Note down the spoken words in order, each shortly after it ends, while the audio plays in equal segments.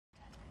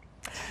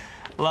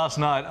Last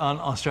night on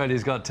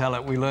Australia's Got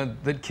Talent, we learned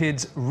that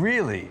kids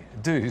really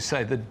do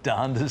say the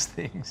darndest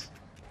things.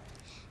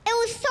 It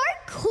was so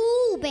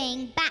cool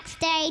being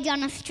backstage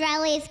on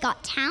Australia's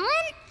Got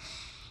Talent,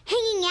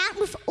 hanging out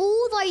with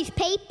all those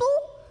people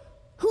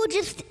who are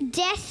just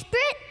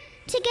desperate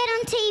to get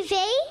on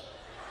TV.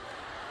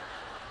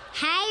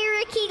 Hey,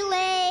 Ricky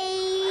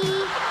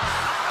Lee.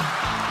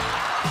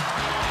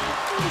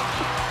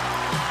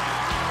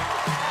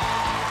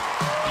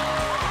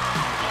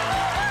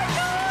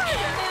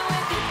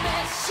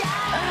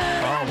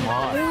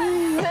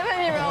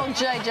 Seven-year-old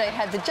JJ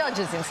had the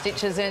judges in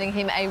stitches, earning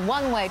him a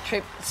one-way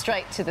trip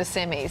straight to the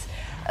semis.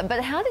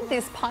 But how did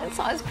this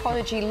pint-sized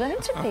prodigy learn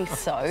to be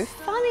so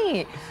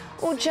funny?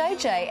 Well,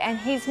 JJ and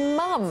his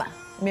mum,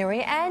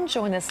 Mary Ann,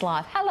 join us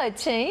live. Hello,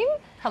 team.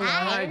 Hello,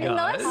 guys.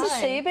 Nice to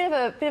see you. Bit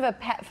of a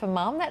pat for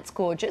mum. That's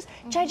gorgeous.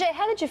 JJ,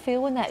 how did you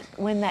feel when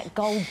that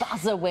gold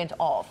buzzer went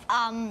off?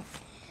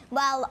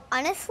 Well,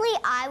 honestly,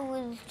 I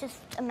was just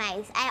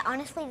amazed. I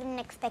honestly didn't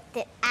expect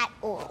it at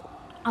all.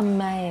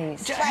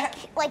 Amazed.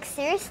 Like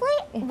seriously,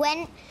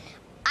 when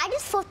I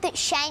just thought that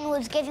Shane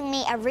was giving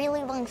me a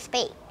really long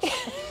speech.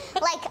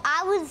 Like,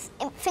 I was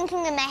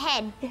thinking in my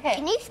head,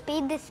 can you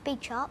speed this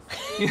speech up?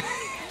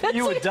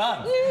 You were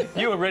done.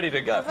 You were ready to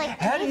go. Like,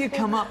 How do you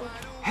come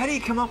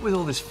up with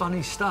all this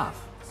funny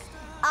stuff?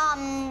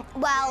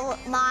 Well,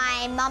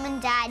 my mum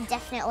and dad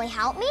definitely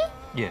helped me.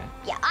 Yeah.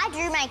 Yeah, I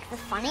do make the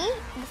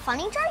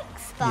funny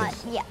jokes, but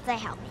yeah, they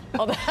help me.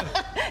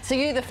 So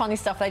you do the funny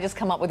stuff, they just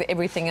come up with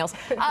everything else.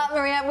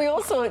 Marianne, we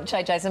all saw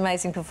JJ's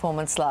amazing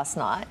performance last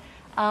night,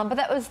 but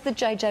that was the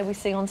JJ we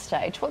see on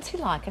stage. What's he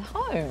like at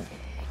home?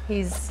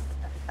 He's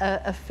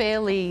a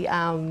fairly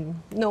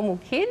normal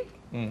kid.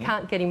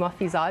 Can't get him off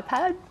his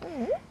iPad.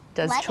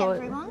 Does Like chores,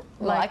 everyone.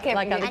 like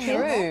other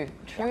kids.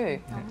 True.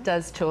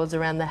 Does chores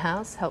around the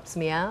house, helps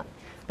me out.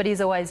 But he's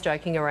always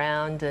joking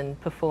around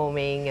and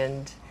performing,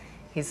 and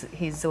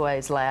he's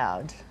always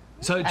loud.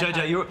 So,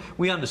 JJ,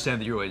 we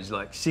understand that you're always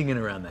like singing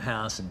around the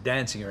house and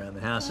dancing around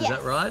the house. Is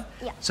that right?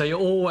 Yeah. So you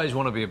always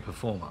want to be a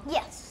performer.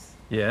 Yes.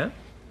 Yeah.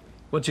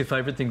 What's your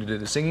favourite thing to do?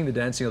 The singing, the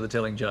dancing, or the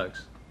telling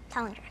jokes?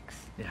 Telling jokes.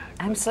 Yeah.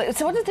 Absolutely.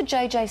 So what does the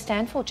JJ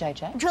stand for,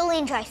 JJ?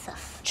 Julian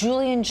Joseph.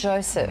 Julian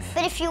Joseph.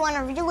 But if you want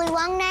a really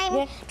long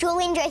name,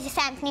 Julian Joseph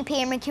Anthony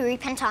Pierre Mercury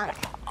Pantano.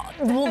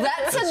 Well,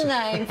 that's a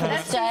name for the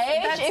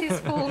stage. That's his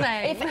full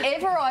name. If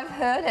ever I've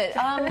heard it.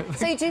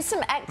 So you do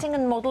some acting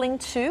and modelling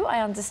too,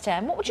 I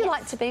understand. What would you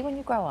like to be when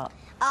you grow up?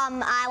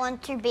 I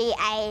want to be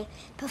a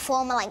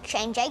performer like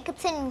Shane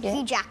Jacobson and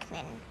Hugh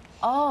Jackman.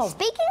 Oh.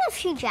 Speaking of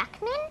Hugh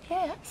Jackman,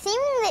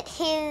 seeing that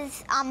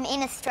he's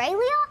in Australia,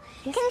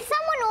 can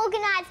someone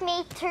organise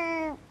me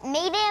to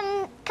meet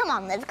him? Come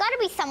on, there's got to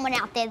be someone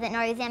out there that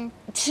knows him.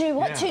 To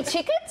what? 2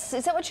 tickets?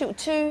 Is that what you?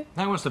 To? No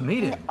one wants to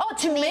meet him. Oh,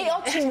 to meet.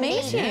 Oh, to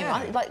meet him.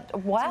 Yeah. Like,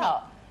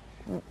 wow.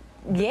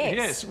 Yes.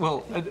 Yes,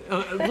 well,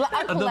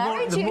 Uncle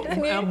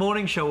Larry, our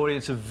morning show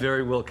audience are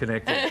very well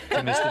connected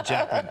to Mr.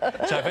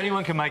 Jackman. So if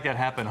anyone can make that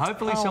happen,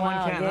 hopefully someone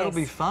can. That'll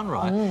be fun,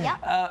 right?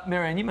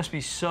 Marianne, you must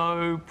be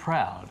so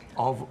proud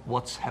of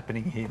what's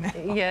happening here now.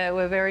 Yeah,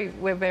 we're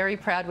very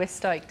proud. We're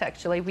stoked,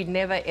 actually. We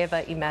never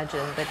ever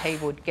imagined that he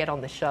would get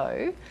on the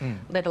show,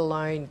 let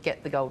alone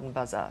get the golden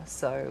buzzer.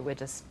 So we're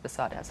just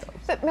beside ourselves.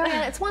 But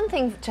Marianne, it's one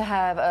thing to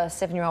have a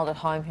 7-year-old at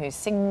home who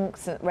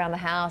sings around the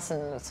house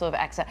and sort of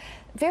acts out.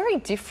 Very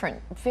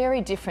different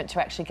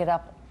to actually get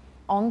up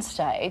on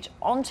stage,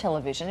 on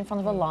television, in front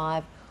of a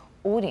live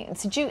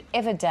audience. Did you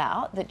ever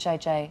doubt that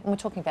JJ, and we're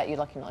talking about you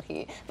like you're not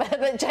here, but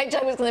that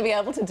JJ was going to be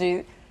able to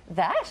do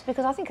that?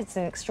 Because I think it's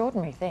an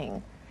extraordinary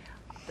thing.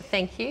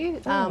 Thank you.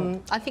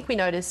 I think we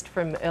noticed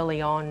from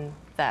early on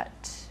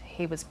that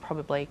he was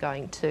probably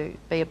going to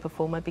be a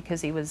performer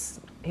because he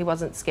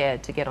wasn't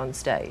scared to get on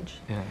stage.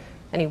 Yeah.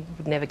 And he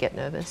would never get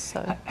nervous,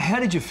 so... How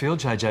did you feel,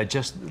 JJ,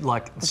 just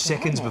like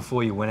seconds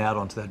before you went out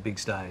onto that big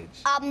stage?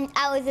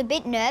 I was a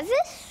bit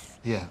nervous.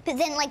 Yeah. But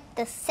then, like,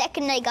 the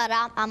second they got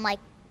up,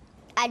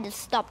 I just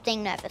stopped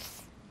being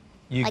nervous.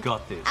 You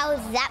got this. I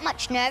was that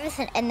much nervous,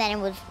 and then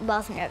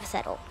wasn't nervous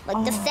at all.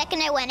 Like, the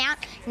second I went out,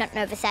 not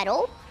nervous at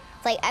all.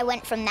 Like, I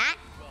went from that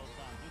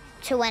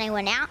to when I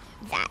went out,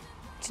 that.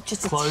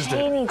 Just a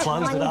tiny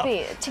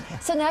bit.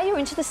 So now you're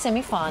into the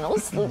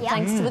semi-finals,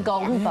 thanks to the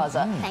golden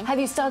buzzer. Have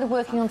you started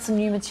working on some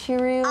new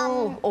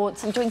material or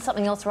doing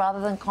something else rather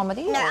than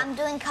comedy? No, I'm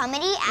doing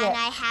comedy, and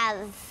I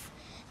have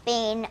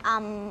been.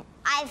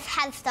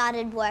 I've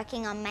started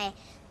working on my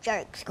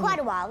jokes quite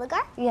a while ago.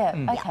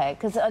 Yeah, okay,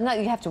 because I know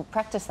you have to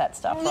practice that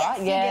stuff,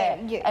 right? Yes,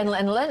 you do. And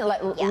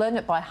learn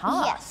it by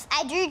heart. Yes,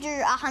 I do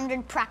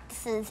 100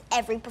 practices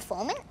every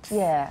performance.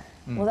 Yeah.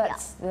 Well,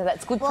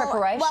 that's good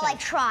preparation. Well, I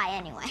try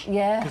anyway.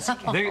 Yeah.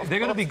 They're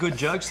going to be good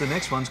jokes, the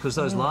next ones, because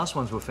those last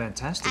ones were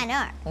fantastic. I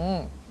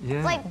know.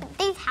 Yeah. Like,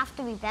 these have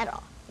to be better.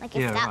 Like,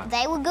 if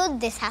they were good,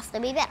 this has to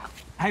be better.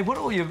 Hey, what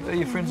do all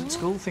your friends at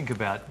school think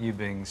about you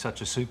being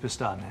such a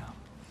superstar now?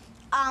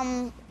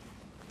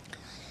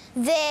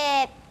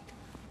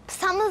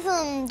 Some of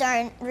them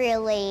don't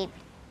really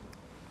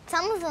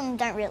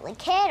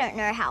care, don't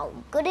know how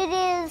good it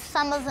is.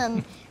 Some of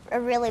them are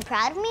really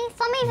proud of me.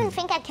 Some even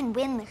think I can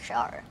win the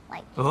show.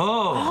 Like,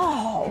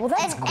 Oh, well,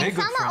 that's and good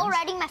some are friends.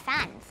 already my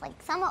fans. Like,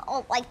 some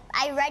are like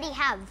I already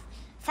have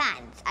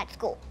fans at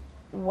school.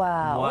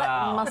 wow. Wow.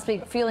 That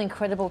must feel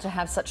incredible to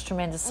have such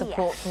tremendous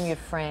support from your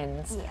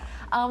friends. Yeah.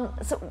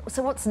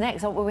 So what's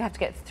next? Well, we have to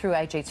get through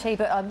AGT,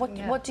 but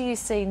what do you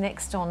see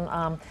next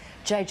on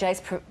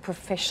JJ's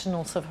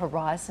professional sort of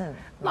horizon?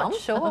 Not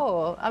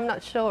sure. I'm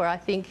not sure. I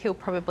think he'll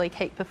probably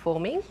keep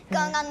performing.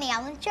 Going on the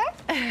Ellen show.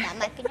 That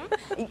might be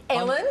next.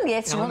 Ellen,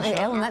 yes, Ellen show.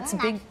 Ellen. That's a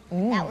big.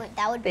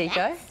 That would There be you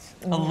go. next.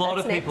 a lot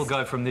of That's people next.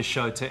 go from this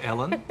show to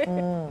Ellen.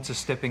 It's a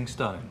stepping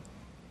stone.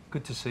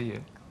 Good to see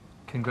you.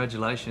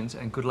 Congratulations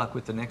and good luck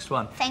with the next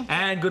one. Thank you.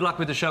 And good luck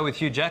with the show with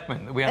Hugh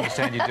Jackman that we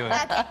understand you're doing. All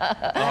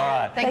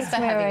right. Thanks for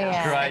having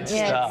us. Great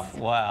Yes. stuff.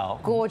 Wow.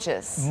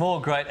 Gorgeous. More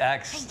great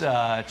acts.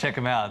 Check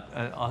them out.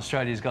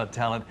 Australia's Got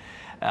Talent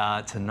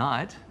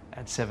tonight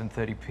at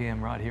 7:30 p.m.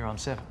 right here on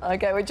 7.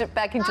 Okay, we're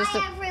back in just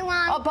Bye,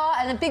 everyone. Oh, bye,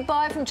 and a big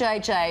bye from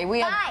JJ.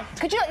 We Bye.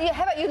 Could you?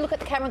 How about you look at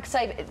the camera and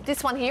say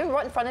this one here,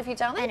 right in front of you,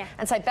 darling, know.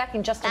 and say back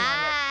in just a moment.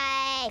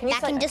 Bye. Can you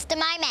Back say in that? just a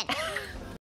moment.